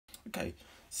Okay,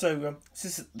 so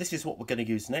this is what we're going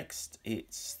to use next.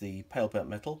 It's the pale burnt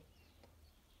metal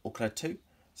Orclad 2.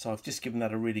 So I've just given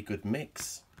that a really good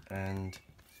mix, and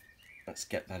let's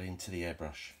get that into the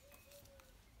airbrush.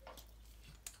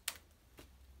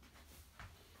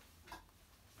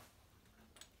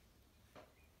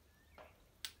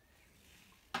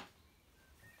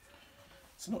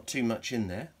 It's not too much in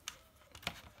there.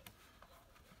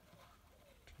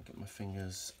 Get my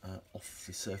fingers off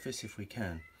the surface if we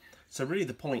can. So really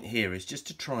the point here is just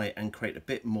to try and create a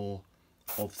bit more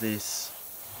of this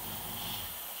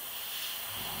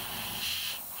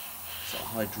sort of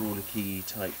hydraulic-y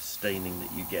type staining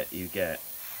that you get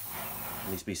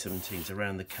in these B-17s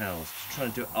around the cowls. Just try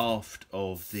and do it aft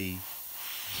of the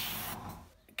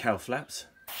cowl flaps.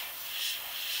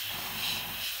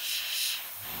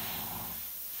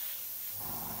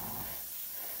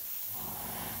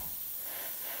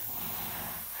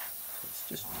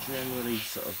 Just generally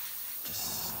sort of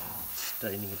just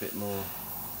staining a bit more.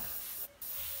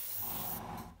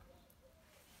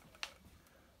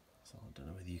 So I don't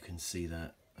know whether you can see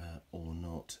that or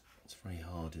not. It's very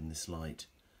hard in this light.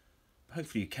 But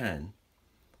hopefully you can.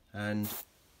 And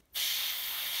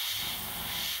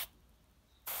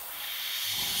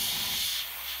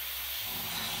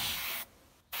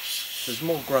there's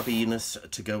more grubbiness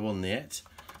to go on yet,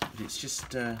 but it's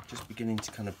just beginning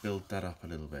to kind of build that up a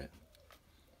little bit.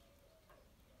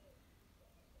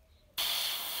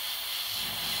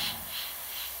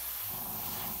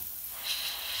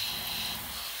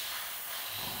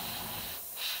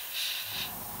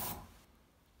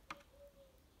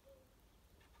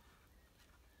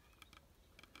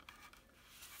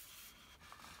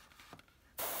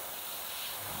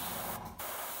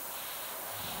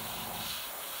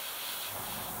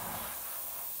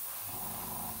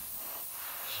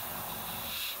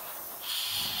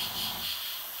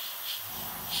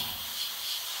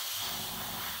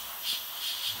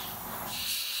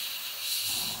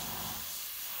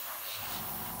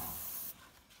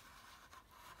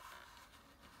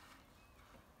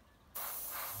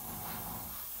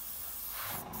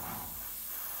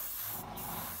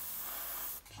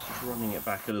 Running it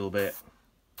back a little bit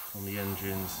on the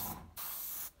engines.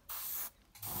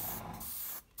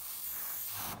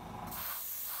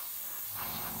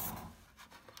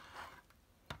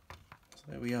 So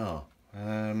there we are.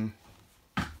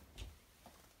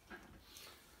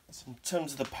 So in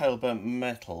terms of the pale burnt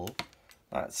metal,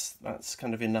 that's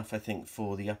kind of enough, I think,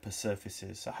 for the upper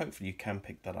surfaces. So hopefully you can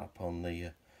pick that up on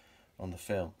the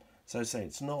film. So I say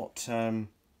it's not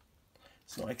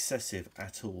excessive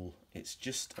at all. It's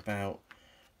just about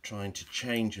trying to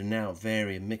change and now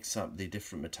vary and mix up the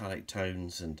different metallic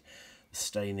tones and the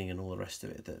staining and all the rest of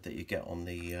it that you get on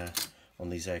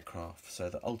these aircraft, so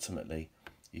that ultimately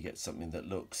you get something that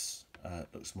looks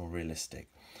more realistic.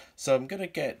 So I'm going to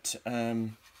get a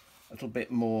little bit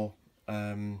more,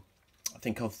 I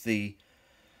think, of the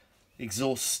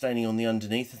exhaust staining on the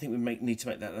underneath. I think we need to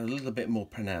make that a little bit more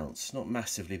pronounced, not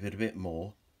massively, but a bit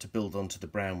more, to build onto the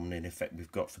brown in effect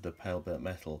we've got for the pale burnt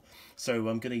metal. So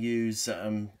I'm going to use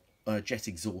jet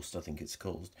exhaust, I think it's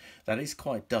called. That is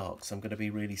quite dark, so I'm going to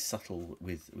be really subtle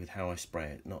with how I spray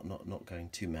it, not going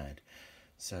too mad.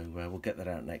 So we'll get that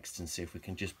out next and see if we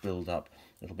can just build up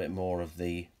a little bit more of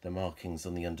the markings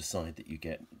on the underside that you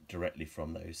get directly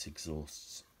from those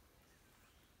exhausts.